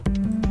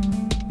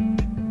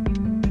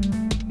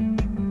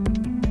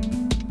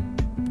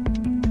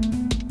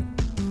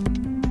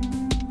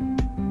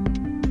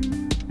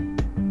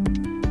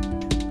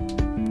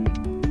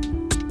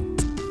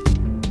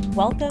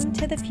Welcome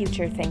to the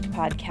Future Think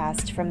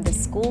podcast from the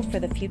School for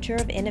the Future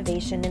of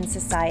Innovation in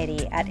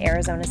Society at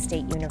Arizona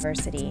State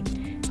University.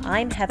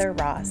 I'm Heather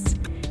Ross.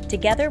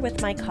 Together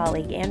with my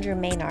colleague Andrew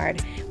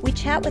Maynard, we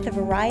chat with a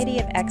variety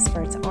of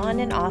experts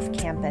on and off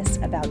campus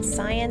about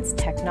science,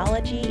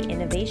 technology,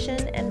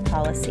 innovation, and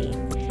policy.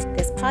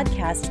 This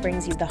podcast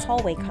brings you the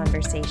hallway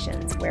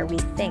conversations where we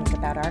think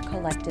about our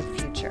collective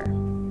future.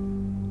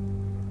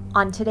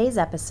 On today's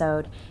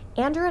episode,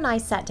 Andrew and I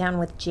sat down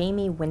with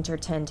Jamie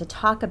Winterton to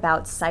talk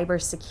about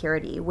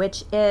cybersecurity,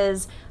 which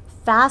is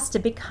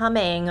fast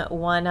becoming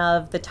one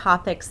of the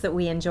topics that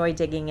we enjoy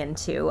digging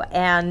into.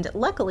 And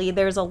luckily,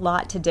 there's a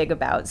lot to dig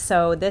about.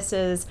 So this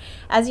is,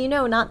 as you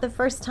know, not the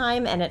first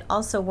time, and it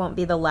also won't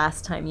be the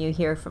last time you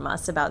hear from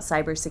us about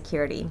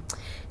cybersecurity.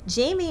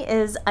 Jamie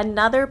is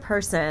another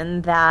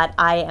person that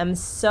I am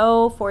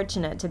so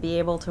fortunate to be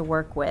able to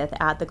work with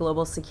at the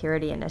Global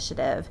Security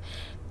Initiative.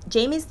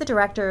 Jamie's the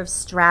director of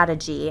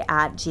strategy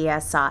at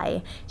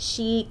GSI.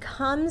 She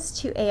comes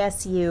to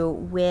ASU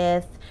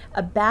with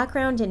a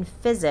background in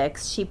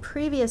physics. She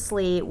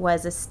previously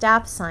was a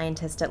staff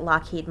scientist at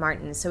Lockheed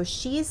Martin, so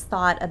she's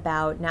thought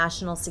about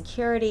national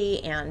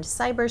security and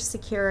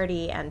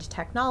cybersecurity and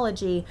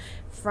technology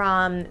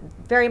from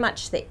very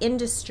much the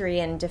industry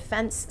and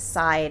defense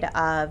side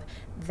of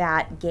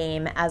that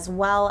game, as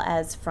well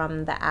as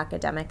from the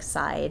academic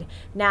side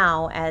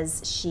now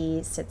as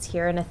she sits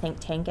here in a think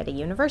tank at a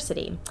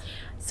university.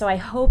 So I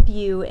hope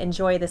you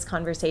enjoy this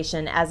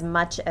conversation as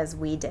much as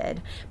we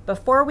did.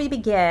 Before we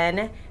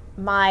begin,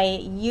 my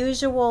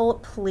usual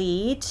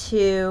plea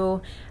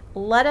to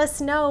let us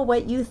know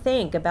what you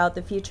think about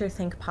the Future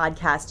Think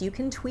podcast. You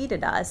can tweet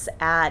at us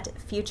at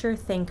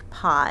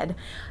FutureThinkPod.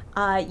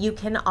 You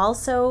can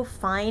also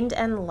find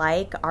and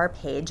like our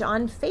page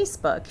on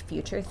Facebook,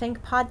 Future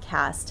Think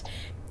Podcast.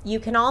 You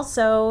can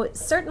also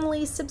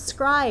certainly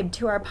subscribe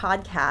to our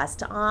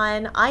podcast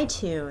on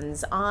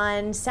iTunes,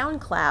 on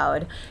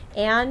SoundCloud,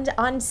 and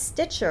on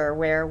Stitcher,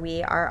 where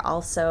we are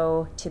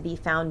also to be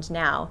found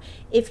now.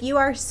 If you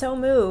are so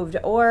moved,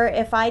 or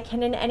if I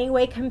can in any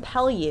way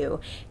compel you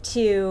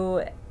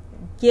to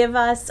give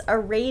us a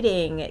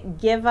rating,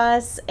 give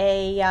us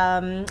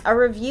a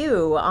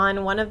review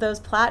on one of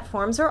those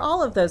platforms or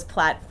all of those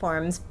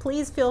platforms,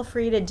 please feel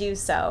free to do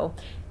so.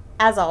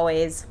 As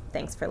always,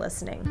 thanks for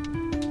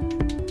listening.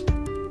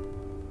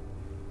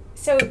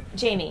 So,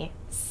 Jamie,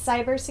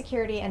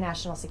 cybersecurity and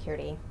national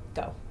security,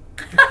 go.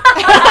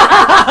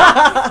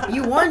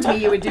 You warned me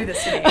you would do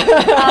this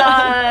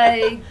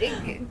today.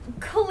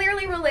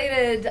 Clearly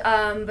related,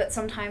 but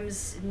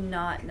sometimes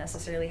not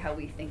necessarily how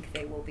we think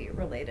they will be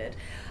related.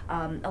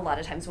 A lot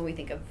of times when we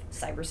think of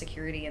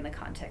cybersecurity in the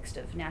context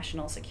of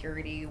national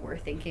security, we're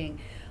thinking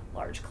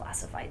large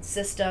classified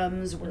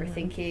systems, we're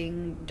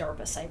thinking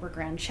DARPA Cyber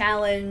Grand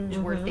Challenge,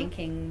 we're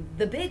thinking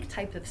the big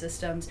type of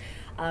systems.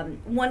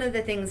 One of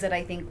the things that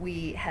I think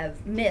we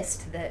have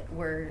missed that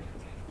we're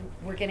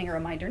getting a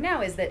reminder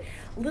now is that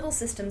little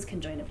systems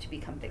can join up to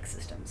become big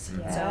systems.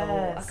 Yes.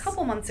 So a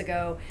couple months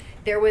ago,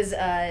 there was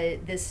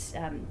this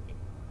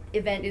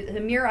event, the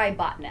Mirai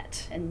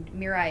Botnet, and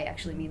Mirai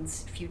actually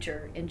means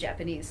future in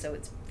Japanese, so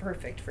it's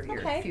perfect for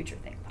your Future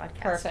Think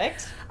podcast.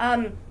 Perfect.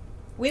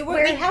 We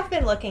have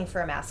been looking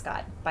for a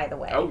mascot, by the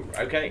way. Oh,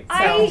 okay.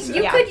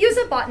 You could use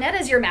a botnet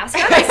as your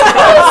mascot, I suppose.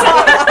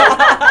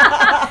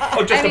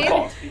 Oh, just a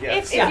bot.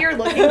 Yes. If you're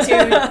looking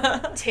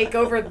to take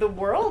over the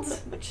world,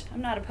 which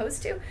I'm not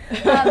opposed to.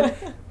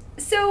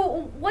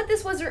 So what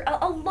this was,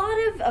 a lot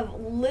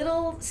of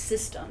little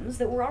systems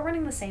that were all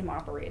running the same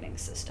operating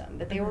system,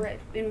 but they were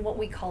in what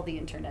we call the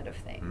Internet of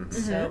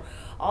Things. So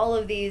all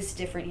of these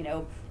different,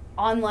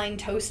 online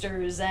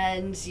toasters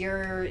and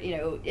your,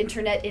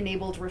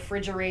 internet-enabled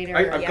refrigerator.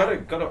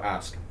 I've got to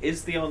ask,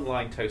 is the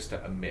online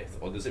toaster a myth,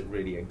 or does it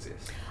really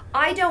exist?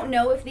 I don't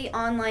know if the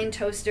online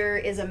toaster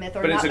is a myth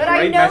or but not, it's a but great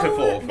I know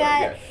metaphor for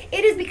that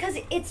it is, because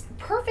it's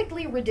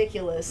perfectly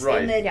ridiculous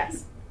in that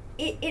Yes.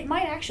 it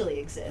might actually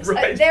exist.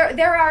 Right.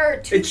 There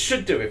are It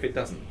should do if it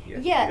doesn't.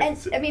 and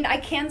I mean, I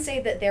can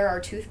say that there are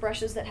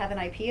toothbrushes that have an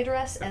IP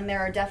address, and there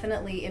are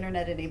definitely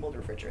internet-enabled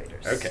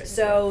refrigerators. Okay.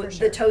 So For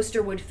sure. the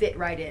toaster would fit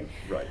right in.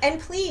 Right.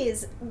 And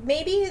please,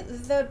 maybe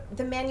the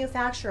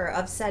manufacturer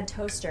of said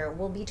toaster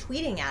will be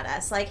tweeting at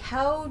us, like,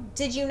 how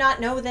did you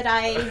not know that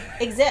I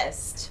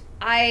exist?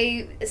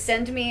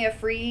 Send me a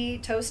free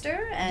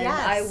toaster, and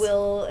I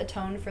will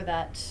atone for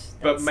that.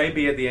 But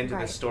maybe at the end of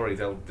the story,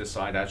 they'll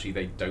decide actually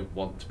they don't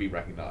want to be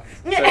recognized.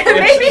 So,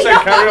 Maybe so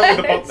carry on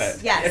with the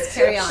botnet. Yes,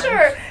 carry on.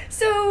 Sure.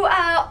 So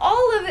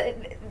all of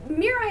it,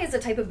 Mirai is a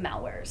type of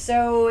malware.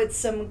 So it's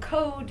some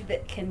code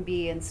that can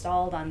be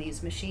installed on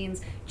these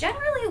machines,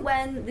 generally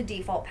when the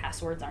default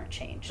passwords aren't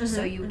changed.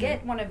 So you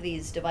get one of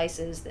these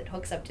devices that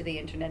hooks up to the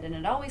internet, and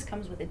it always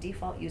comes with a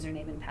default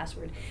username and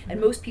password. And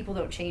most people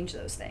don't change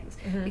those things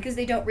because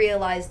they don't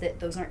realize that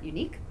those aren't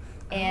unique.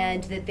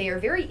 and that they are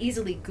very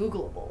easily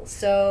Googleable.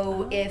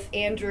 So if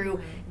Andrew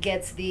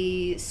gets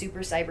the Super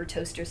Cyber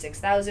Toaster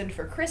 6000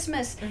 for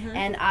Christmas,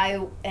 and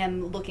I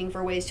am looking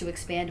for ways to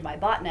expand my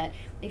botnet,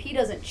 if he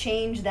doesn't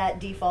change that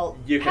default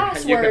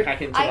password, I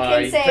can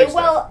say, toaster.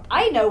 well,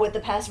 I know what the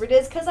password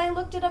is because I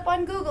looked it up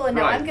on Google, and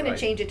now Right, I'm going to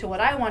change it to what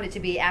I want it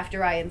to be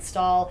after I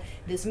install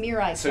this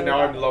Mirai. So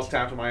now I'm locked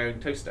out of my own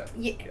toaster.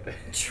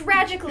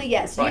 Tragically,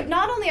 yes. Right.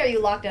 Not only are you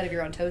locked out of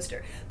your own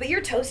toaster, but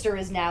your toaster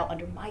is now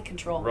under my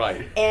control.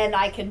 Right. And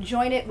I can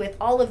join it with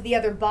all of the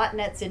other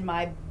botnets in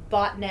my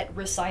botnet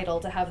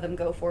recital to have them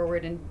go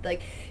forward and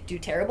like do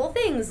terrible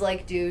things,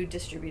 like do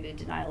distributed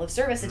denial of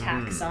service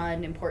attacks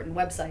on important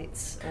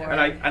websites. Or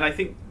And I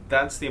think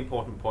that's the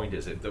important point,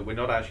 is it, that we're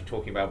not actually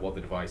talking about what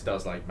the device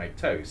does, like make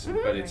toast,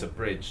 but it's a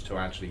bridge to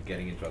actually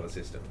getting into other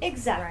systems.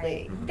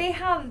 Exactly. Right. They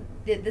have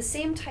the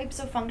same types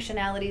of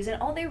functionalities,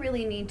 and all they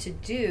really need to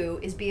do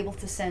is be able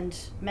to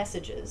send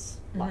messages,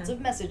 lots of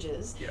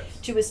messages,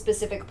 to a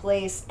specific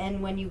place,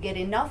 and when you get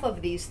enough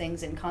of these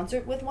things in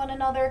concert with one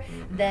another,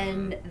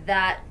 then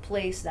that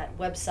place, that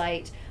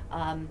website,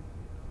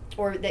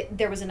 or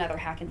there was another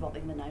hack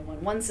involving the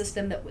 911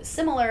 system that was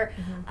similar,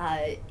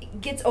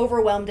 gets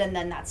overwhelmed, and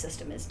then that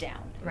system is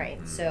down.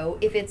 Right. So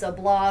if it's a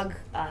blog,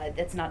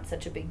 that's not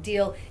such a big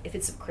deal. If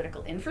it's some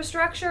critical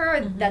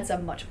infrastructure, that's a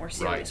much more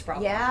serious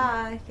problem.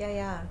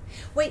 Yeah.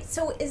 Wait,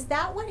 so is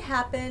that what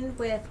happened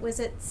with, was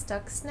it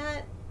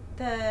Stuxnet?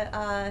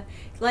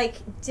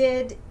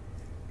 Did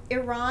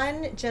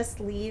Iran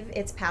just leave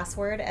its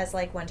password as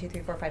like 1, 2,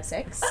 3, 4, 5,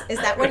 6? Is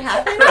that what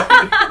happened?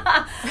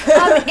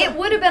 It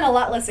would have been a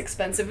lot less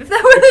expensive if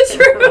that were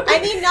the truth.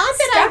 I mean, not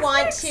that I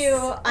want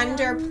to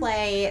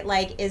underplay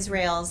like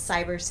Israel's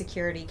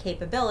cybersecurity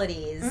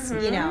capabilities,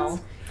 you know,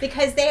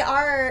 because they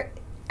are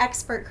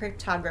expert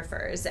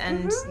cryptographers,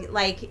 and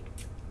like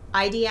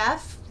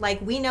IDF,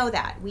 like we know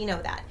that.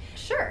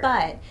 Sure.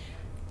 But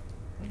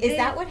is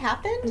that what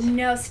happened?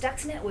 No,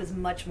 Stuxnet was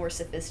much more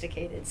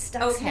sophisticated.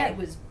 Stuxnet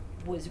was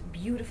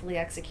beautifully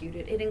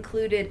executed. It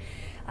included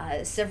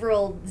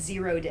several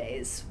 0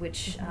 days,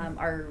 which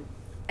are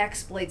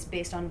exploits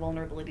based on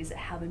vulnerabilities that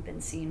haven't been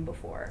seen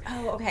before.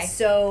 Oh, okay.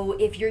 So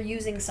if you're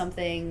using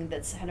something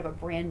that's kind of a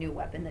brand new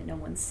weapon that no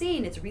one's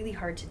seen, it's really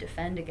hard to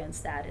defend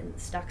against that, and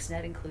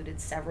Stuxnet included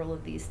several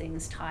of these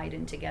things tied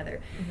in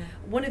together.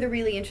 One of the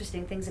really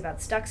interesting things about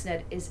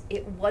Stuxnet is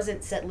it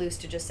wasn't set loose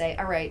to just say,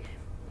 all right,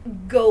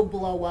 go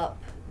blow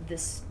up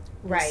this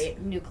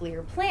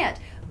nuclear plant,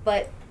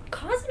 but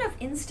cause enough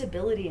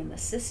instability in the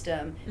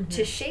system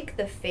to shake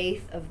the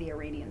faith of the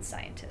Iranian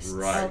scientists.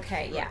 Right.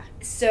 Okay, yeah.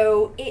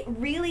 So it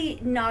really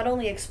not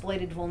only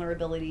exploited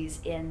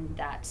vulnerabilities in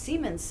that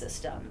Siemens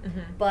system,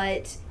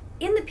 but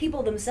in the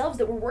people themselves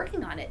that were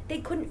working on it. They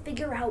couldn't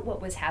figure out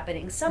what was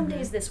happening. Some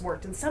days this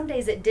worked and some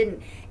days it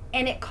didn't.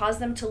 And it caused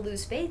them to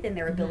lose faith in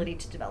their ability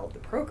to develop the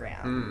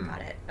program.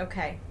 Got it.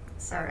 Okay.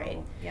 So, all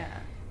right. Yeah.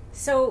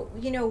 So,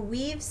 you know,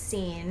 we've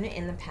seen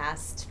in the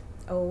past,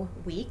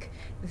 week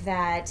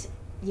that,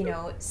 you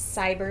know,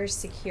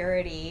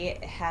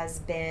 cybersecurity has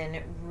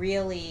been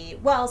really,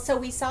 well, so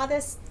we saw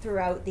this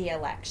throughout the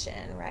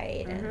election,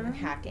 right? And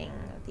hacking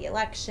the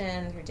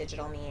election through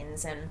digital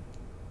means, and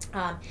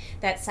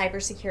that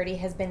cybersecurity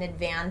has been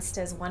advanced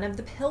as one of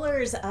the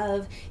pillars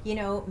of, you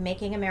know,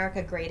 making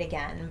America great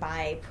again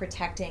by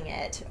protecting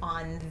it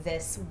on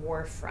this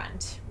war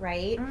front,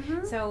 right?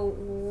 So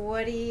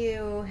what do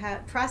you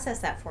have? Process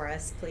that for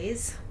us,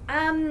 please.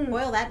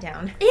 Boil that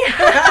down.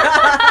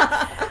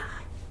 Yeah.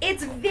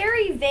 It's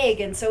very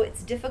vague, and so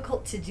it's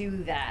difficult to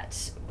do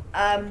that.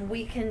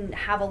 We can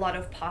have a lot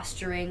of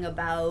posturing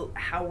about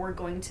how we're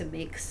going to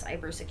make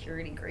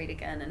cybersecurity great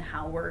again and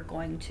how we're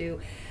going to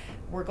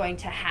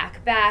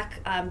hack back,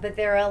 but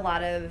there are a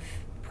lot of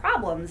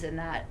problems in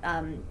that,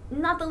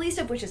 not the least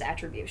of which is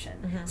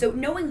attribution. So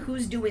knowing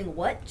who's doing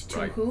what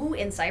to who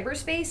in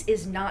cyberspace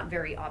is not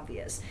very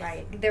obvious.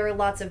 Right. There are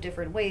lots of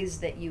different ways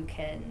that you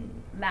can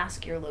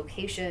mask your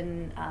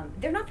location.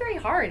 They're not very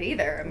hard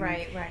either. I mean,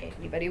 Right.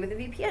 Anybody with a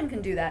VPN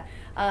can do that.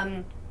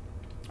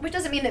 Which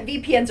doesn't mean that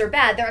VPNs are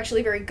bad. They're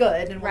actually very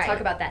good, and we'll talk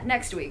about that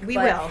next week. We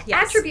will,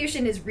 yes.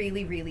 Attribution is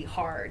really, really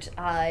hard.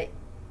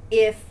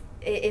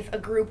 If a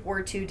group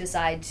were to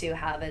decide to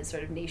have a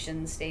sort of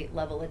nation-state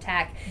level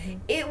attack,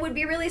 it would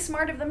be really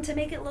smart of them to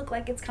make it look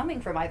like it's coming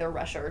from either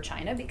Russia or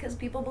China, because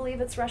people believe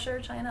it's Russia or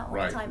China all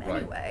the time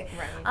anyway.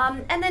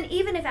 Right. And then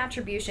even if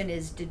attribution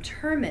is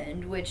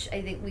determined, which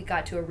I think we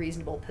got to a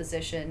reasonable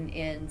position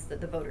in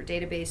the voter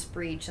database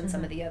breach and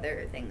some of the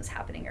other things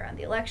happening around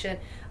the election,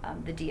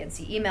 the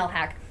DNC email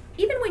hack,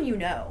 even when you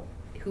know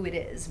who it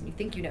is, and you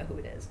think you know who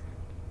it is,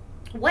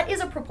 what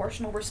is a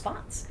proportional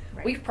response?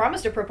 Right. We've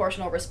promised a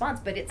proportional response,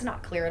 but it's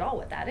not clear at all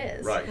what that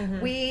is. Right.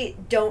 We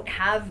don't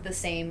have the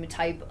same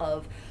type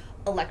of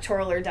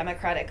electoral or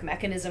democratic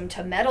mechanism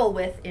to meddle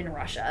with in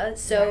Russia,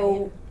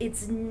 so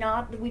it's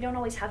not, we don't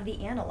always have the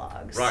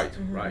analogs.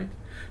 Right.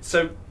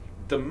 So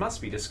there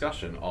must be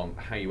discussion on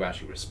how you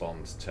actually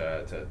respond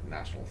to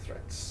national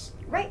threats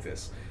like Right.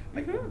 this.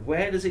 Like,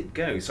 where does it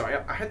go? So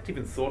I hadn't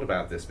even thought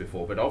about this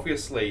before, but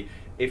obviously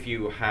if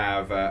you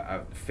have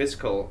a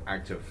physical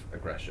act of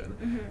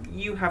aggression,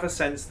 you have a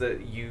sense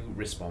that you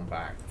respond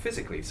back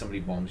physically. If somebody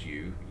bombs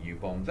you, you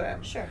bomb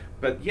them. Sure.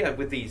 But yeah,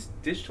 with these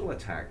digital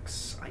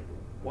attacks,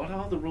 what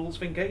are the rules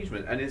of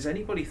engagement? And is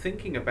anybody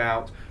thinking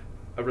about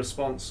a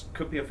response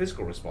could be a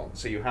physical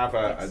response? So you have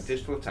a Yes.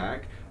 digital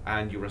attack,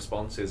 and your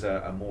response is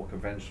a more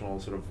conventional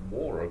sort of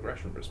war or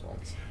aggression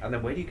response. And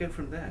then where do you go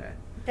from there?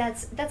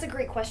 That's a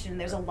great question.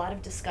 There's a lot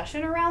of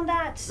discussion around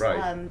that.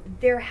 Right.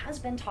 There has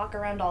been talk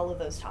around all of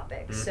those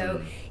topics. So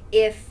Mhm.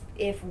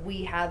 if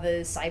we have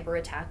a cyber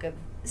attack of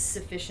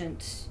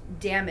sufficient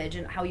damage,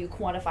 and how you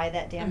quantify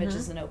that damage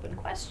is an open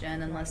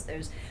question unless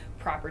there's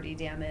property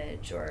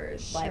damage or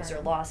lives Sure.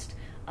 are lost.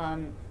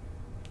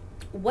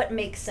 What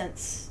makes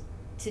sense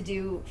to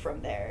do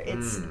from there?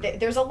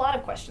 There's a lot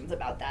of questions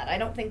about that. I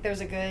don't think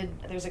there's a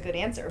good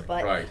answer,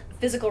 but Right.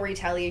 physical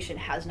retaliation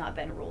has not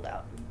been ruled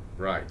out.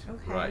 Right,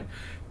 Okay. right.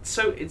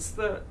 So it's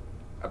a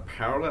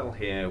parallel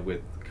here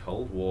with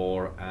Cold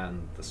War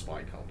and the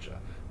spy culture.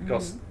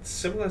 Because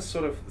similar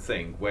sort of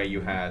thing where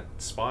you had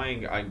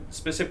spying, I'm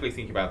specifically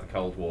thinking about the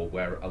Cold War,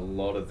 where a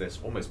lot of this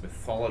almost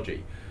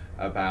mythology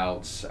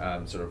about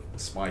sort of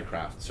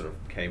spycraft sort of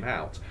came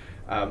out.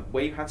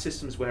 Where you had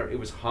systems where it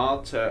was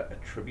hard to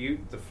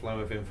attribute the flow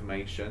of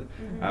information,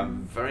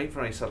 very,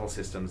 very subtle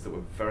systems that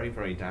were very,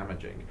 very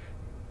damaging.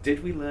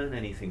 Did we learn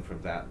anything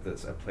from that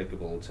that's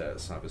applicable to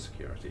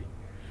cybersecurity?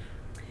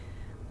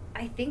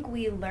 I think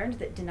we learned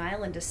that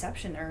denial and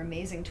deception are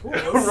amazing tools.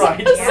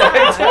 Right.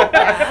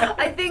 Yeah.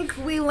 I think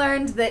we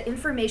learned that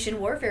information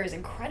warfare is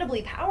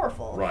incredibly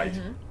powerful. Right.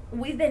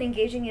 We've been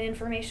engaging in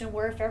information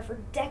warfare for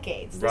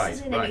decades. This Right,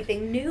 isn't right.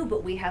 anything new,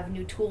 but we have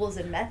new tools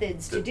and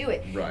methods to do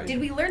it. Right. Did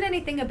we learn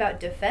anything about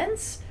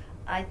defense?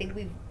 I think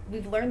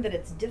we've learned that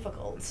it's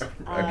difficult.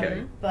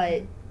 Okay.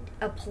 But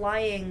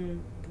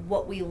applying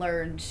what we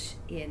learned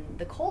in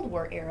the Cold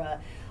War era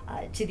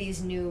to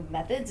these new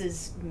methods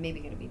is maybe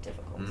going to be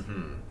difficult.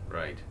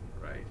 Right,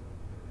 right.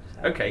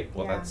 So, Okay,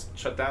 well, yeah. let's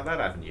shut down that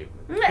avenue.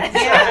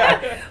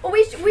 Well,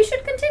 we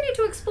should continue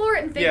to explore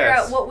it and figure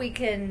Yes. out what we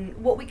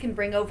can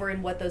bring over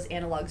and what those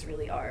analogs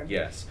really are.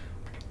 Yes.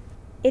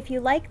 If you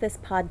like this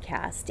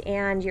podcast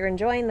and you're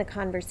enjoying the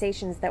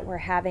conversations that we're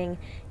having,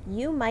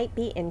 you might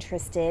be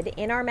interested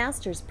in our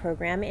master's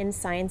program in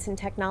Science and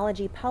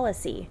Technology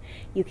Policy.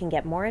 You can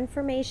get more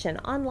information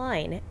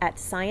online at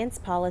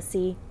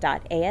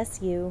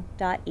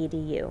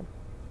sciencepolicy.asu.edu.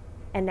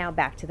 And now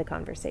back to the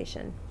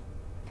conversation.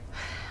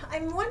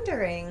 I'm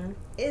wondering,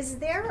 is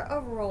there a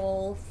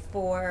role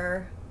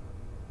for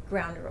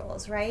ground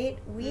rules, right?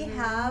 We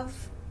have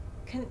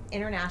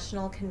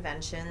international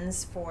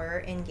conventions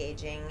for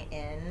engaging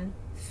in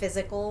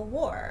physical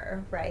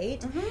war,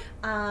 right?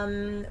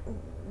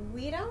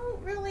 We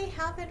don't really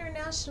have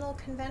international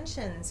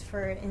conventions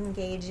for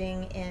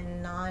engaging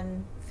in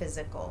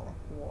non-physical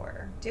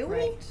war, do we?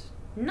 Right.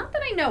 Not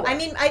that I know of. I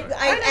mean, think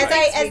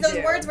as we those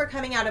do. words were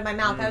coming out of my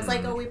mouth, I was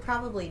like, oh, we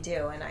probably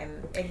do, and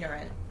I'm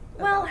ignorant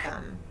Well, about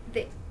them.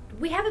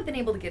 we haven't been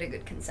able to get a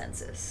good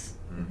consensus.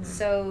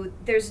 So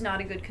there's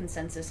not a good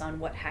consensus on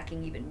what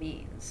hacking even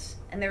means.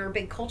 And there are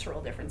big cultural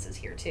differences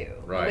here too.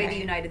 Right. The way the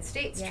United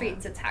States Yeah.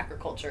 treats its hacker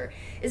culture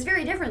is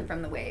very different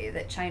from the way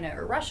that China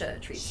or Russia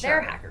treats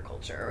their Sure. hacker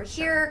culture. Or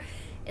here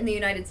in the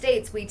United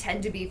States, we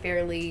tend to be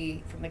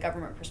fairly, from the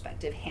government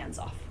perspective,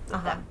 hands-off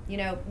with them. You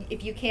know,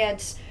 if you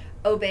can't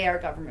obey our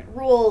government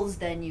rules,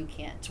 then you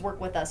can't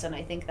work with us, and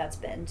I think that's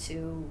been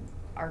to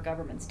our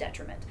government's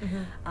detriment.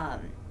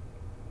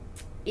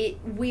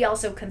 We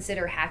also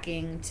consider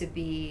hacking to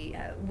be,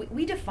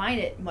 we define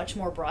it much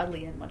more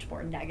broadly and much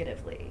more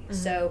negatively.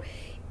 So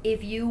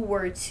if you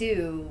were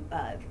to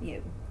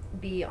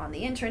be on the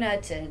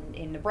internet and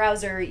in the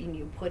browser and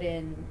you put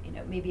in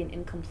maybe an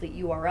incomplete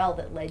URL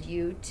that led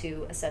you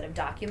to a set of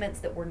documents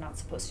that were not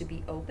supposed to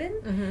be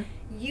open,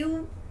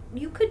 you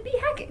could be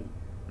hacking.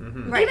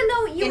 Right. Even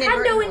though you had no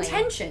Inadvertently.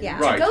 intention Yeah.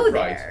 to Right, go right.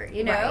 there,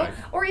 you know? Right.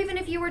 Or even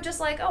if you were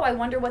just like, oh, I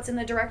wonder what's in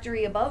the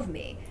directory above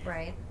me.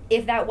 Right.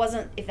 If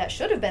that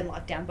should have been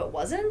locked down but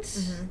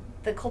wasn't,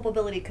 the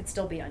culpability could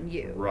still be on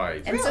you.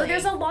 Right. And so Really?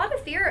 there's a lot of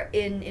fear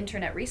in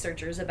internet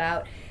researchers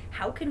about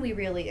how can we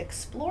really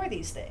explore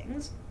these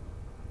things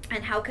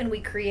and how can we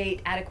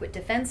create adequate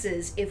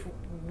defenses if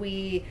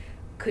we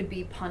could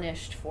be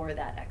punished for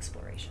that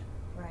exploration.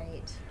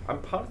 Right.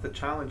 And part of the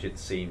challenge, it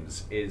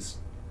seems, is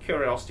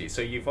curiosity.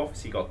 So you've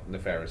obviously got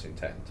nefarious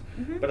intent,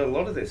 but a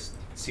lot of this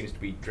seems to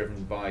be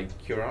driven by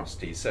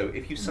curiosity. So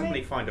if you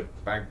suddenly find a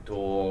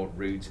backdoor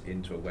route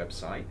into a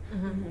website,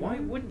 why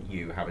wouldn't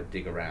you have a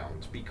dig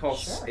around?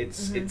 Because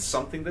it's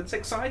something that's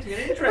exciting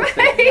and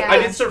interesting. Yeah,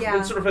 And it's sort yeah.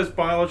 of as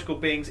biological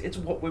beings, it's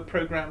what we're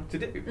programmed to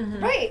do.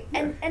 Right,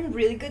 and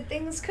really good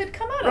things could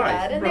come out of Right,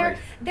 that. And right.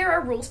 there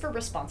are rules for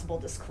responsible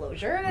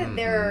disclosure.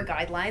 There are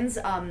guidelines.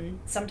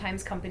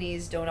 Sometimes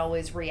companies don't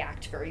always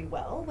react very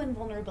well when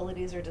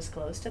vulnerabilities are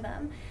disclosed to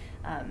them.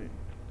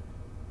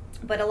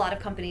 But a lot of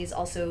companies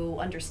also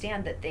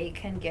understand that they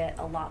can get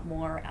a lot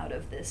more out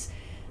of this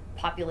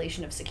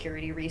population of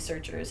security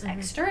researchers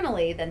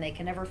externally than they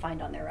can ever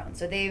find on their own.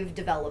 So they've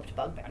developed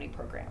bug bounty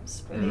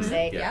programs where they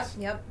say, Yes.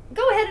 Yep.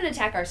 go ahead and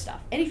attack our stuff.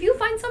 And if you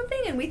find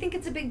something and we think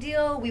it's a big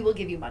deal, we will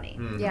give you money.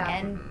 Yeah.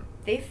 And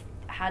they've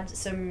had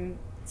some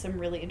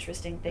really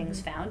interesting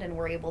things found and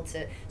were able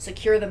to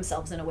secure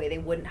themselves in a way they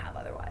wouldn't have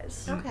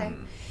otherwise. Okay.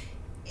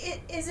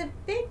 It is a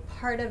big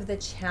part of the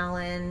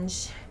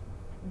challenge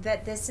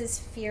that this is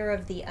fear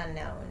of the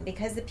unknown,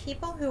 because the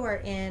people who are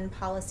in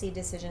policy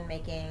decision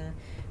making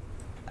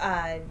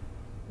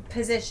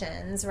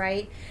positions,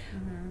 right?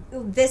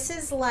 This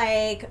is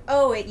like,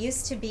 oh, it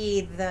used to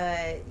be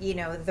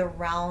the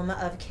realm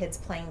of kids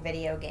playing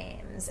video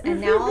games, and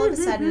now all of a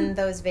sudden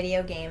those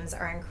video games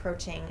are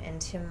encroaching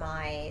into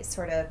my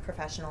sort of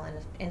professional and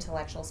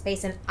intellectual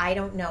space, and I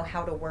don't know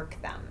how to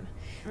work them.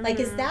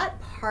 Like, is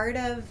that part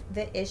of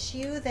the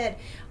issue, that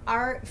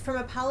from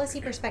a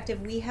policy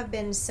perspective, we have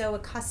been so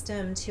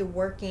accustomed to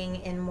working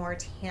in more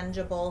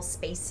tangible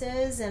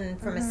spaces, and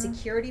from a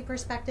security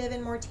perspective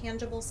in more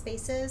tangible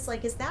spaces?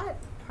 Like, is that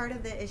part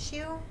of the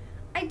issue?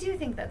 I do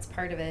think that's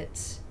part of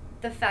it.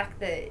 The fact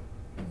that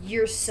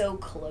you're so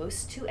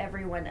close to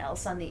everyone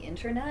else on the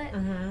internet,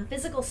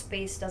 physical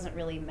space doesn't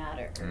really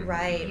matter.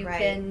 Right, You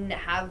can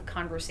have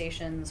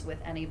conversations with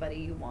anybody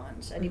you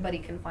want. Anybody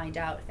can find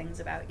out things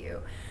about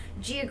you.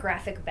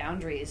 Geographic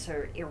boundaries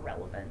are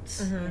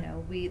irrelevant. You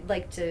know, we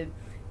like to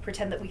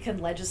pretend that we can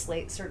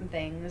legislate certain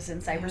things in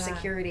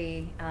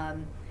cybersecurity.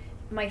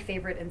 My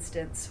favorite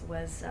instance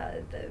was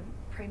the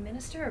Prime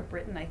Minister of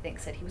Britain, I think,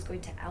 said he was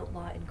going to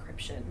outlaw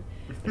encryption,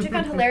 which I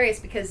found hilarious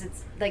because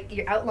it's like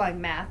you're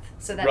outlawing math,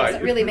 so that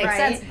doesn't really make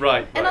sense.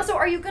 Right. And also,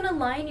 are you going to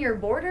line your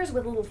borders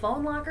with little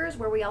phone lockers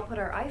where we all put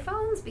our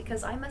iPhones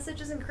because iMessage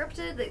is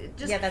encrypted? It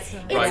just, that's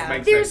not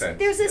makes no sense.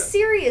 There's a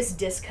serious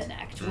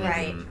disconnect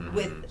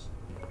with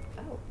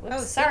Oh,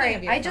 sorry. speaking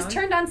of your I just phone.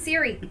 turned on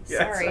Siri. Yes.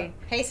 Sorry.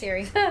 Hey,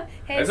 Siri. Hey,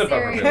 There's a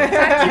Siri. vulnerability.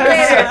 Talk to you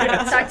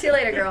later. Talk to you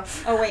later, girl.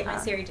 Oh, wait, my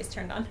Siri just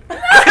turned on.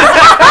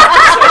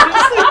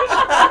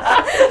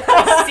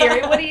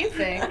 Siri, what do you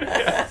think?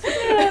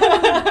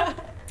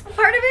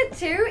 Part of it,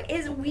 too,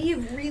 is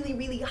we've really,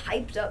 really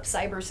hyped up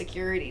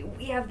cybersecurity.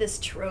 We have this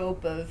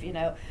trope of,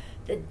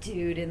 the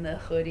dude in the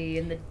hoodie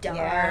in the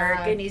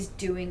dark, and he's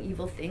doing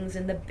evil things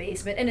in the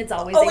basement, and it's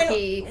always a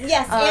he.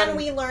 Yes, and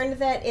we learned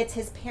that it's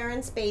his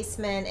parents'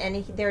 basement,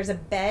 and there's a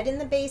bed in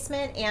the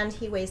basement, and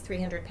he weighs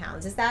 300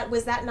 pounds. Was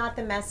that not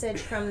the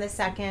message from the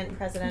second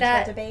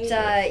presidential debate?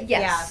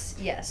 Yes.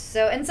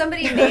 So, and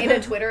somebody made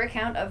a Twitter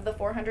account of the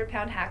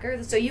 400-pound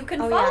hacker, so you can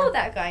follow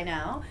that guy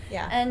now,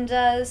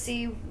 and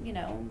see,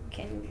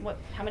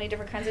 how many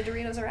different kinds of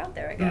Doritos are out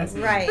there, I guess.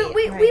 Right. But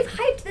we've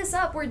hyped this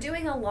up. We're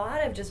doing a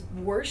lot of just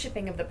worshiping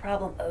of the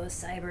problem. Oh,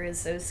 cyber is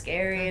so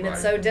scary and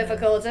it's so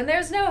difficult and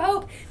there's no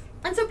hope.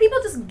 And so people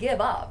just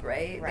give up,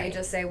 right? They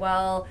just say,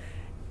 well,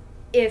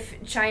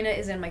 if China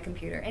is in my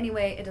computer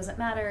anyway, it doesn't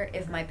matter.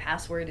 If my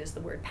password is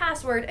the word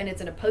password and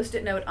it's in a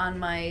Post-it note on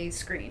my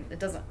screen, it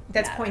doesn't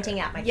That's matter. pointing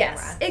at my camera.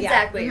 Yes,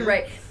 exactly,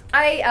 right.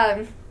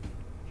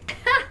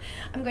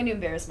 I'm going to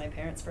embarrass my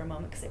parents for a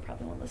moment because they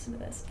probably won't listen to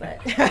this, but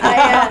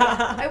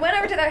I went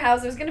over to their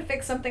house. I was going to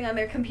fix something on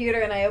their computer,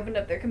 and I opened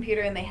up their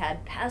computer, and they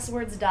had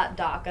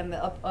passwords.doc on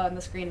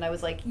the screen, and I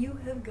was like, you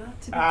have got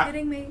to be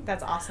kidding me.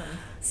 That's awesome.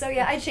 So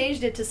yeah, I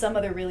changed it to some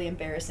other really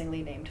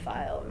embarrassingly named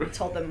file and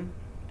told them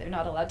they're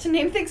not allowed to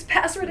name things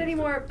password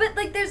anymore. But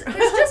there's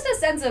just a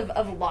sense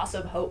of loss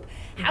of hope.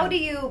 How do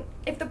you,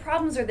 if the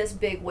problems are this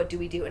big, what do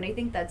we do? And I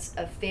think that's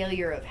a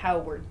failure of how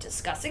we're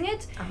discussing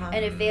it,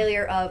 and a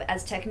failure of,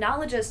 as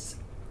technologists,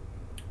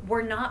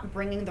 we're not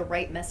bringing the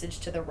right message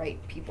to the right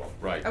people.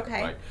 Right.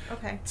 Okay. Right.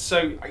 Okay.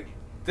 So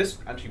this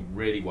actually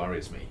really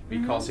worries me,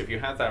 because if you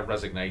have that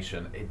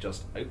resignation, it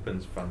just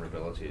opens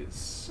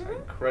vulnerabilities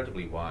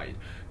incredibly wide.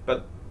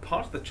 But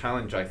part of the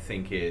challenge, I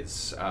think,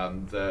 is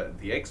the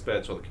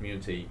experts or the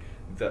community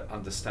that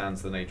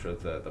understands the nature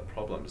of the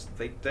problems,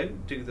 they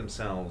don't do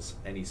themselves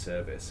any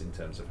service in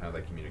terms of how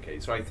they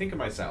communicate. So I think of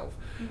myself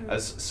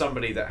as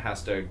somebody that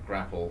has to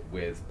grapple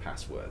with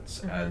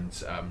passwords and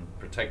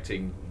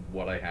protecting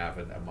what I have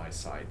and my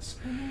sites.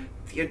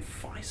 The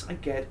advice I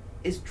get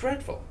is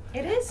dreadful.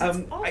 It is. It's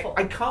awful.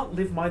 I can't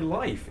live my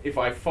life if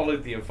I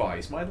followed the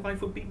advice. My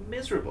life would be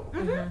miserable.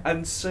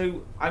 And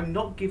so I'm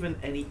not given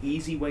any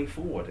easy way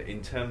forward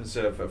in terms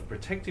of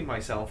protecting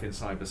myself in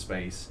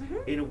cyberspace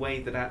in a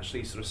way that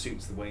actually sort of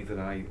suits the way that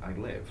I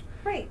live.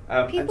 Right.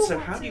 And so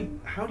how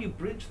do you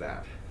bridge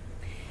that?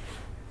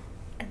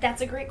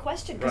 That's a great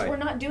question, because Right. we're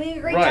not doing a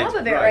great Right, job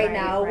of it right, right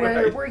now.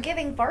 right. We're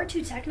giving far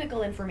too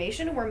technical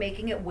information, and we're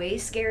making it way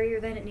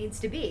scarier than it needs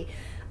to be.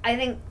 I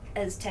think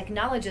as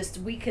technologists,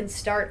 we can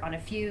start on a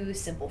few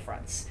simple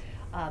fronts.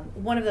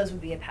 One of those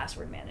would be a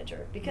password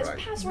manager, because Right.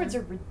 passwords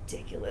are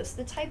ridiculous.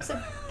 The types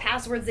of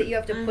passwords that you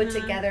have to put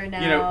together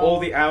now. You know, all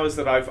the hours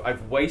that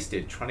I've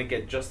wasted trying to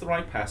get just the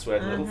right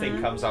password. A little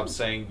thing comes up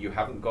saying you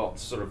haven't got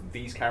sort of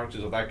these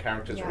characters or that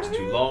characters, or it's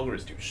too long, or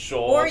it's too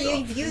short. Or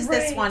you've used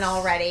this one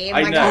already.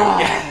 I My know.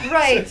 God. Yeah.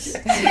 Right.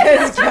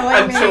 It's killing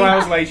And me. 2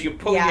 hours later, you're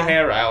pulling Yeah. your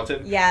hair out,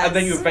 and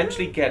then you Yes.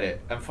 eventually get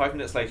it, and 5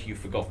 minutes later, you've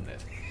forgotten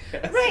it.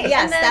 Right.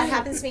 Yes, and then, that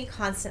happens to me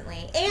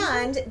constantly.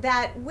 And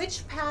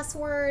which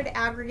password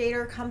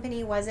aggregator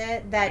company was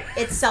it that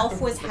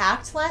itself was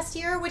hacked last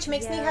year, which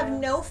makes me have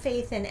no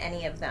faith in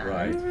any of them.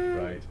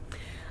 Right.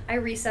 I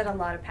reset a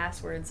lot of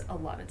passwords a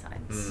lot of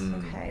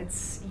times. Okay.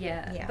 It's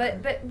Yeah.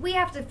 But we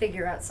have to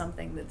figure out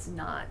something that's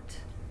not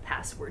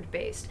password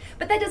based.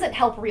 But that doesn't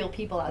help real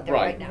people out there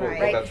right, now, Well,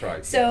 right? that's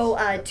right. So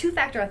yes.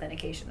 two-factor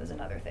authentication is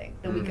another thing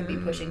that we could be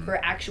pushing for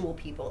actual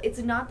people. It's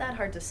not that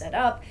hard to set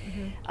up.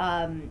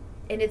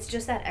 And it's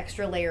just that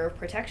extra layer of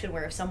protection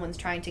where if someone's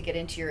trying to get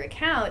into your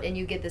account and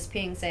you get this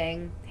ping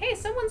saying, hey,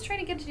 someone's trying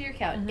to get into your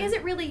account. Is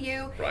it really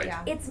you? Right.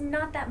 Yeah. It's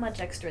not that much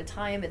extra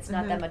time. It's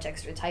not that much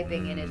extra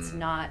typing, and it's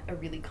not a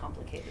really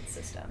complicated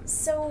system.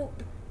 So,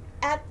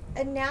 at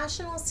a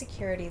national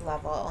security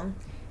level,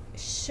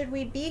 should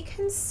we be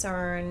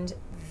concerned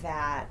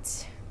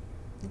that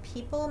the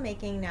people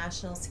making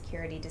national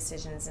security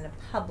decisions in a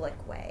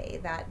public way,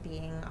 that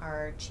being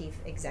our chief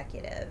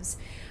executives,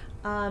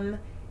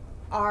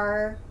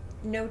 are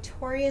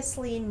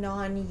notoriously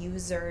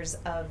non-users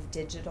of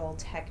digital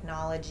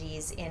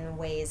technologies in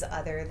ways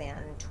other than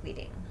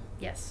tweeting?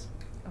 Yes.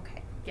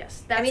 Okay.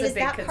 Yes. That's is a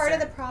big that concern. part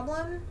of the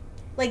problem?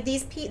 Like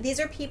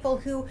these are people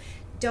who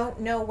don't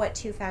know what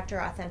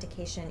two-factor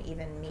authentication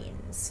even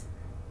means.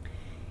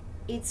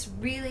 It's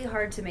really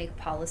hard to make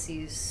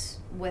policies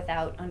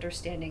without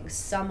understanding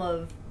some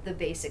of the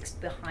basics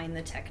behind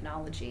the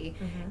technology.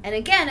 And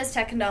again, as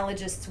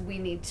technologists, we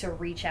need to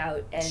reach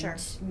out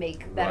and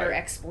make better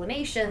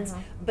explanations,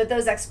 but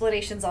those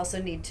explanations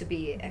also need to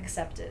be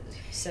accepted.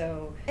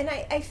 So, And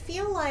I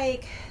feel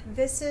like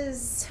this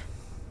is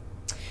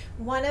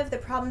one of the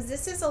problems.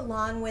 This is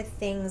along with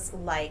things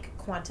like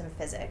quantum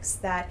physics,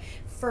 that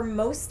for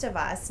most of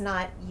us,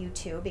 not you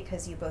two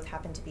because you both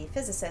happen to be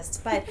physicists,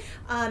 but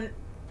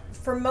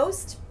for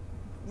most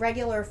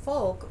regular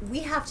folk, we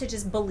have to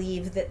just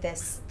believe that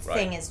this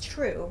thing is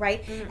true,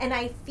 right? And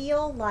I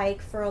feel like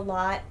for a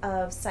lot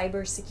of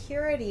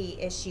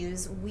cybersecurity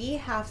issues, we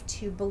have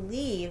to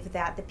believe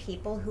that the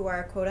people who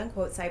are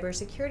quote-unquote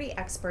cybersecurity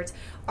experts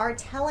are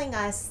telling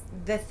us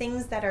the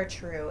things that are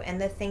true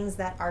and the things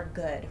that are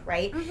good,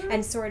 right?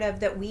 And sort of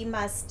that we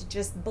must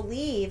just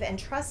believe and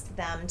trust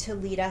them to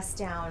lead us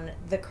down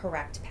the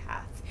correct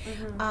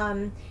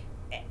path.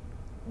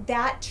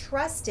 That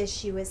trust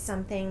issue is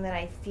something that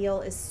I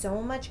feel is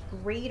so much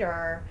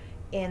greater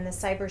in the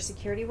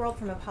cybersecurity world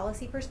from a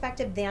policy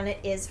perspective than it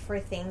is for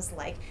things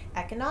like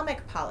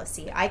economic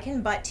policy. I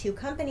can butt two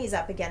companies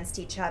up against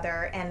each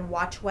other and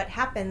watch what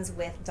happens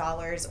with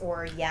dollars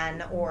or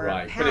yen or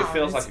pounds. But it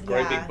feels like a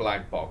great big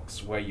black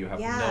box where you have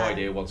no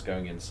idea what's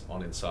going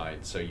on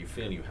inside, so you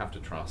feel you have to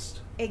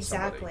trust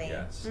somebody.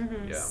 Yes.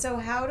 So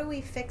how do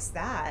we fix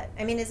that?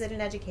 I mean, is it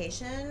an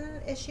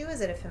education issue?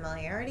 Is it a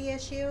familiarity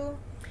issue?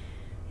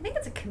 I think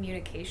it's a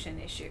communication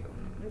issue.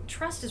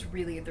 Trust is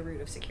really at the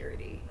root of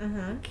security.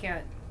 You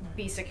can't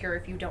be secure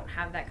if you don't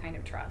have that kind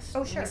of trust.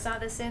 Oh, sure. We saw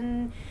this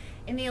in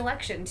the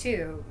election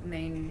too. I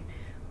mean,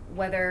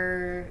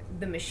 whether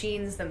the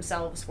machines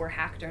themselves were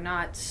hacked or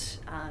not,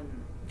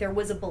 there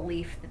was a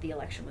belief that the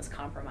election was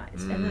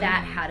compromised, and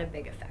that had a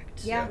big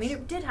effect. Yeah. I mean,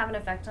 it did have an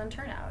effect on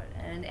turnout,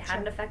 and it had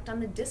an effect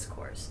on the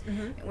discourse.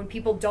 And when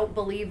people don't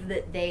believe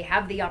that they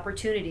have the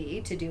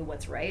opportunity to do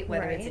what's right,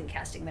 whether it's in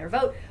casting their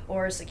vote,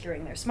 or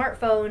securing their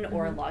smartphone,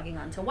 or logging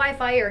onto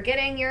Wi-Fi, or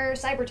getting your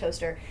cyber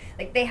toaster,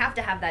 like, they have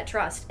to have that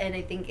trust, and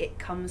I think it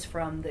comes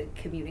from the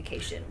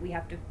communication. We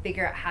have to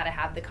figure out how to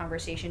have the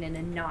conversation in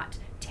a not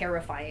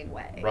terrifying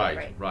way.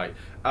 Right.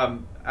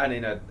 And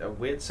in a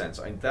weird sense,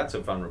 that's a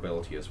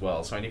vulnerability as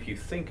well. So, and if you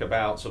think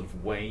about sort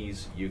of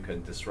ways you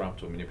can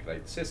disrupt or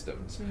manipulate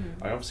systems,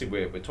 and obviously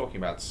we're talking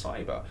about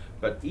cyber,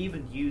 but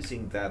even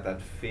using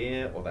that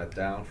fear or that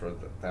doubt or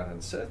that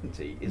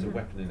uncertainty is a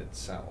weapon in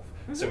itself.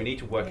 So we need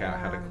to work out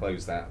how to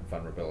close that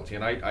vulnerability.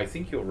 And I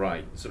think you're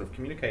right. Sort of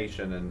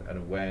communication and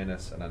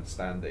awareness and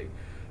understanding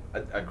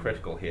are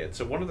critical here.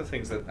 So one of the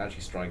things that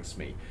actually strikes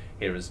me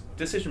here is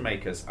decision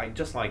makers,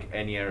 just like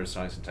any area of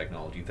science and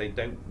technology, they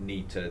don't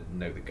need to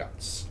know the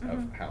guts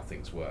of how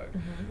things work,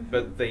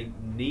 but they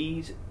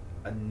need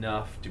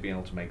enough to be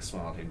able to make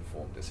smart,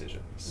 informed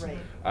decisions.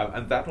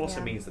 And that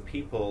also means the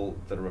people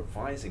that are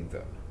advising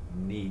them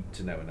need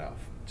to know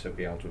enough to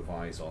be able to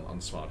advise on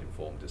smart,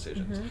 informed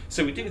decisions.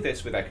 So we do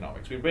this with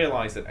economics. We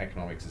realize that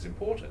economics is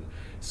important.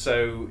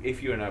 So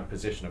if you're in a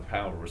position of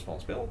power or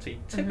responsibility,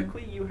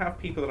 typically you have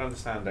people that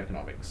understand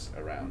economics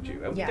around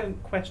you, and we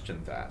don't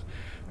question that.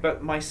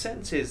 But my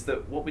sense is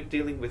that what we're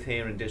dealing with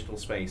here in digital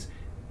space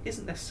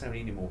isn't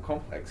necessarily any more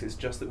complex. It's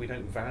just that we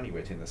don't value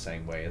it in the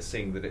same way as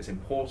seeing that it's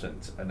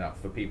important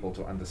enough for people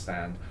to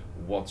understand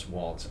what's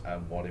what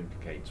and what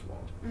implicates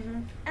what.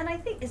 Mm-hmm. And I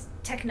think as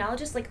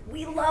technologists, like,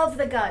 we love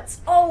the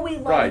guts. Oh, we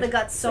love the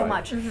guts so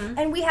much. Mm-hmm.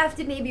 And we have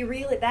to maybe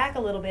reel it back a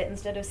little bit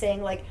instead of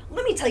saying, like,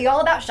 let me tell you all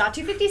about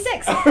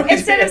SHA-256. Oh,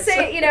 instead yes. of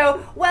saying, you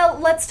know, well,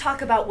 let's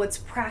talk about what's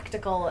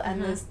practical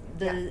and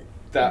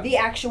the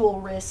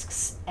actual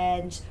risks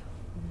and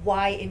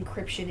why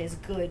encryption is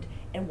good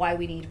and why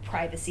we need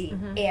privacy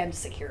and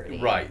security.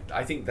 Right,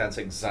 I think that's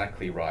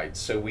exactly right.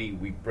 So we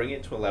bring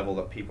it to a level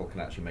that people can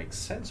actually make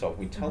sense of.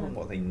 We tell them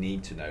what they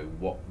need to know,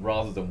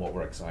 rather than what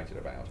we're excited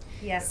about.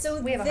 Yes, So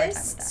we have a hard time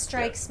this with that.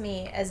 strikes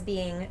me as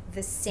being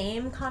the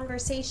same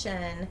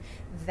conversation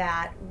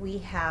that we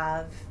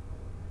have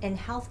in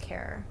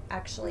healthcare,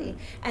 actually.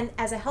 And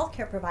as a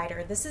healthcare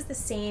provider, this is the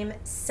same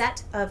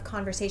set of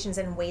conversations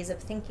and ways of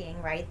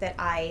thinking, right?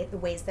 The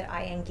ways that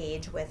I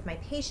engage with my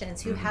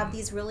patients who have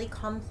these really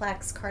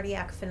complex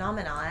cardiac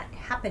phenomena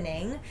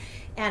happening,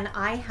 and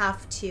I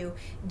have to,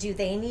 do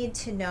they need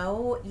to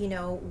know,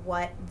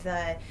 what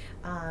the,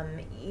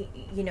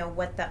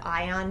 what the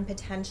ion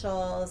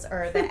potentials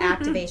or the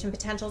activation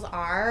potentials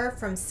are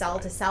from cell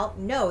to cell?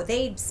 No,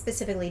 they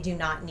specifically do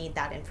not need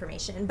that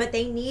information, but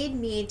they need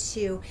me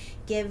to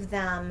give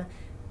them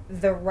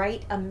the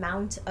right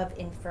amount of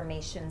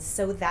information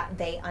so that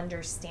they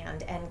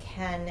understand and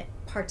can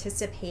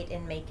participate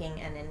in making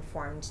an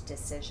informed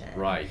decision.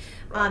 Right.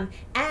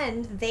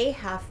 And they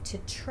have to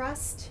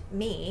trust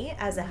me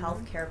as a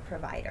healthcare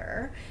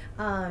provider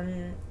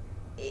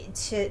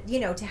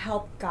to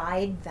help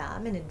guide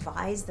them and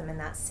advise them in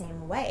that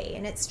same way.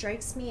 And it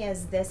strikes me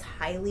as this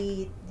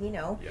highly,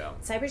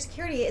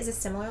 cybersecurity is a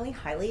similarly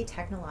highly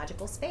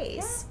technological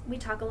space. Yeah. We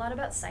talk a lot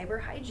about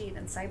cyber hygiene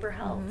and cyber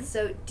health.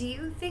 So do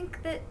you think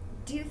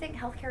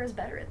healthcare is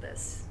better at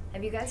this?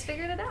 Have you guys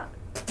figured it out?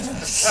 Yeah,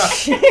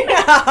 sure.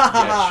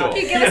 Can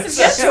you give us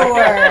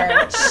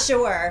some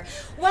Sure.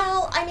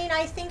 Well, I mean,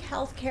 I think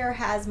healthcare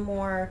has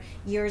more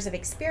years of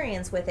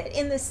experience with it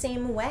in the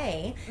same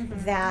way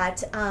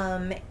that,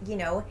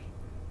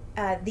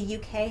 the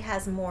UK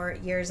has more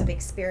years of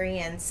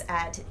experience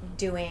at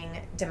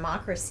doing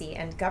democracy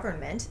and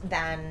government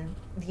than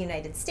the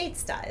United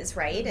States does,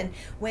 right? And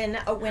when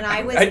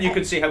I was... And you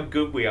can see how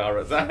good we are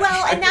at that.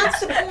 Well, and that's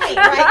the point,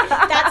 right?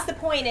 That's the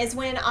point, is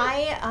when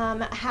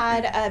I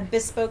had a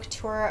bespoke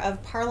tour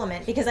of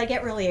Parliament, because I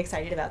get really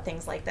excited about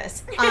things like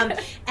this,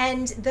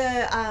 and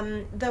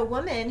the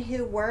woman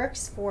who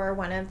works for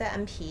one of the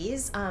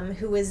MPs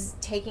who was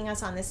taking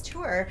us on this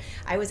tour,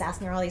 I was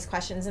asking her all these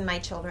questions, and my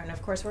children,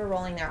 of course, were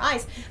rolling their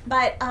eyes.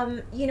 But,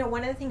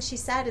 one of the things she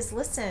said is,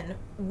 listen,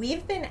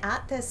 we've been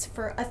at this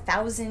for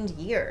 1,000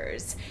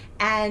 years,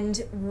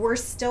 and we're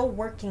still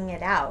working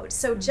it out.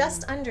 So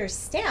just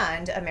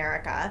understand,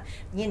 America,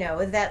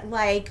 that,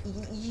 like,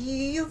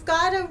 you've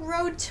got a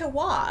road to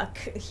walk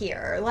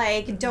here.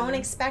 Like, don't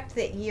expect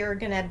that you're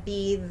going to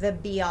be the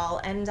be-all,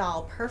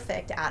 end-all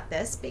perfect at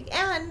this.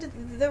 And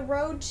the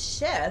road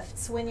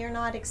shifts when you're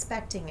not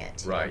expecting it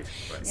to. Right.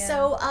 Yeah.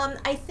 So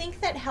I think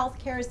that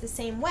healthcare is the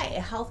same way.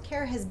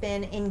 Healthcare has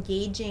been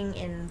engaging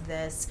in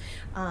this,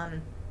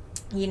 in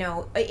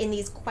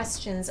these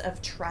questions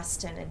of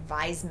trust and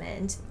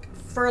advisement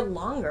for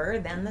longer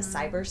than the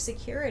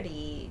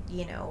cybersecurity,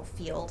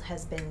 field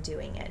has been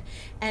doing it.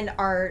 And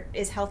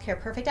is healthcare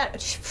perfect at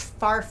it?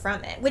 Far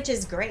from it, which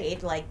is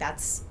great. Like,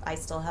 I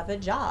still have a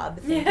job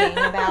thinking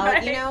about,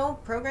 right.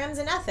 programs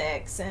and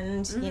ethics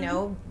and,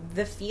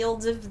 the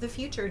fields of the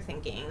future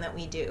thinking that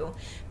we do,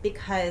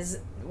 because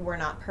we're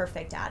not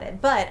perfect at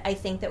it. But I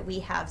think that we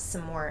have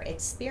some more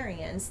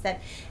experience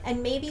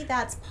and maybe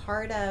that's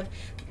part of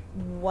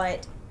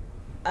what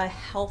a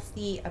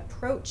healthy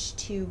approach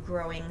to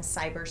growing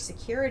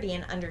cybersecurity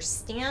and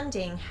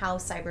understanding how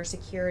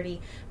cybersecurity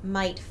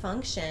might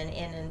function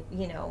in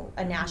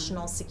a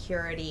national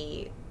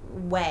security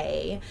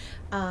way.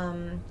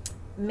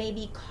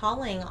 Maybe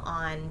calling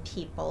on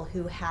people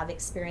who have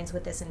experience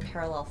with this in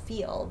parallel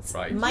fields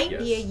might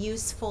be a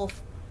useful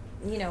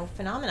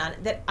phenomenon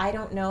that I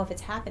don't know if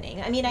it's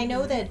happening. I mean, I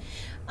know that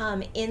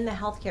in the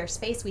healthcare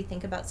space, we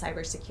think about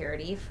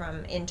cybersecurity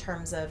in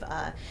terms of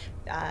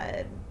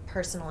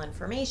personal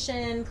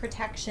information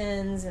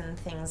protections and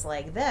things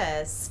like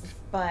this,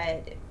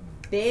 but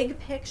big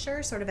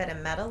picture, sort of at a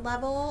meta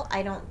level,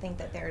 I don't think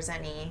that there's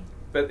any.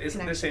 But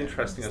isn't this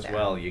interesting as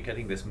well? You're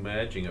getting this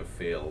merging of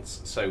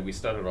fields. So we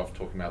started off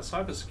talking about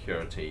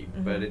cybersecurity,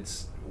 but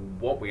it's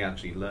what we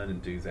actually learn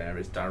and do there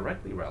is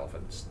directly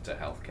relevant to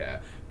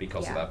healthcare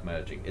because of that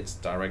merging. It's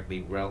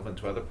directly relevant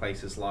to other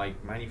places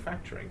like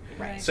manufacturing.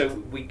 Right. So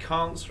we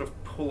can't sort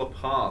of pull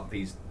apart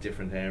these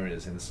different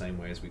areas in the same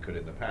way as we could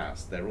in the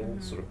past. They're all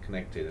sort of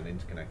connected and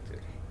interconnected.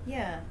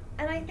 Yeah.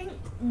 And I think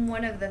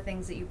one of the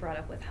things that you brought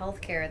up with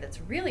healthcare that's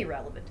really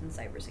relevant in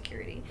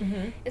cybersecurity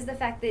is the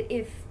fact that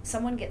if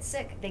someone gets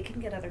sick, they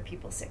can get other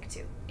people sick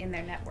too in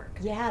their network.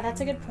 Yeah,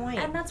 that's a good point.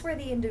 And that's where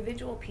the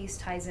individual piece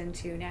ties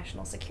into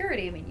national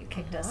security. I mean, you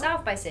kicked us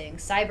off by saying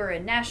cyber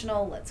and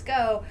national, let's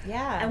go.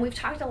 Yeah. And we've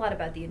talked a lot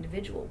about the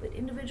individual, but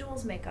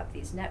individuals make up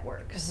these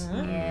networks.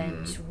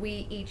 And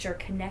we each are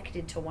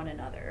connected to one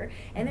another.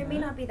 And there may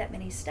not be that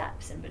many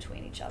steps in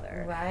between each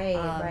other. Right,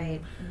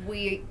 right.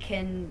 We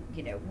can,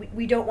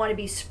 we don't want to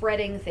be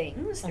spreading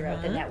things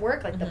throughout the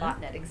network, like the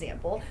botnet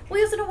example.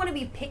 We also don't want to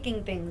be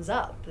picking things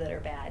up that are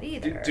bad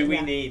either. Do we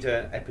need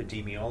an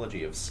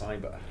epidemiology of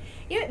cyber?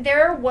 Yeah,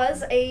 there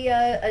was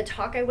a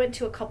talk I went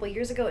to a couple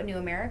years ago at New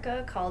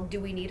America called "Do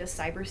We Need a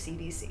Cyber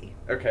CDC?"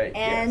 Okay.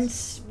 And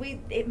yes.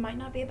 it might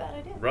not be a bad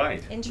idea.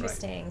 Right.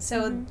 Interesting. Right.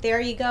 So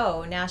there you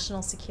go,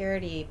 national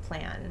security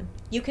plan.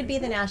 You could be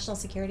the national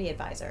security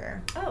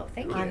advisor. Oh,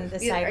 thank you. On the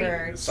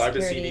cyber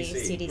security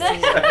CDC.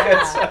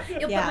 Yeah.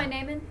 You'll put my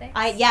name in?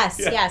 Thanks. Yes.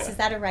 Is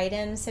that a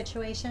write-in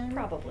situation?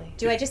 Probably.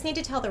 Do I just need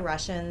to tell the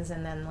Russians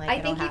and then I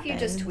think if you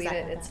just tweet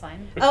it, it's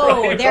fine.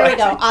 Oh, there we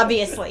go.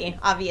 Obviously.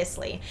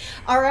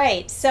 All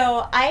right.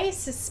 So I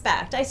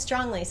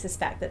strongly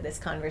suspect that this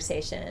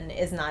conversation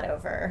is not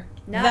over.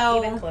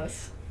 Not even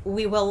close.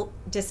 We will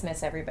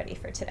dismiss everybody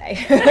for today.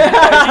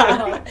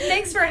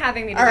 Thanks for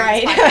having me. All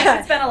right.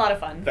 It's been a lot of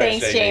fun.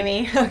 Thanks,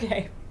 Jamie.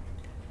 Okay.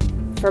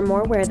 For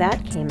more Where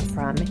That Came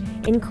From,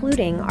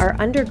 including our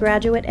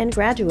undergraduate and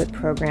graduate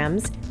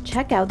programs,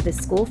 check out the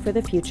School for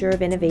the Future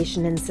of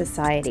Innovation in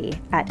Society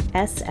at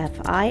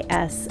sfis.asu.edu.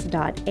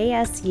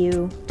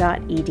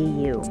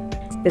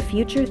 The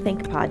Future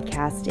Think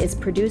podcast is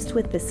produced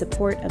with the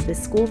support of the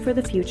School for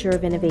the Future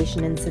of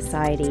Innovation in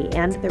Society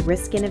and the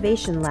Risk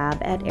Innovation Lab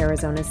at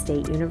Arizona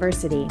State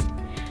University.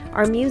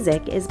 Our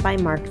music is by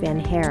Mark Van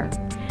Hare.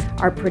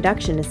 Our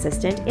production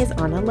assistant is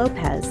Ana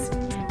Lopez.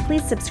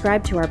 Please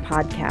subscribe to our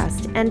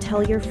podcast and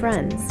tell your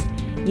friends.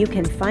 You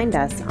can find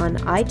us on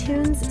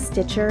iTunes,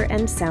 Stitcher,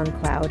 and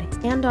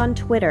SoundCloud, and on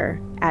Twitter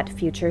at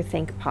Future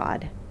Think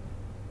Pod.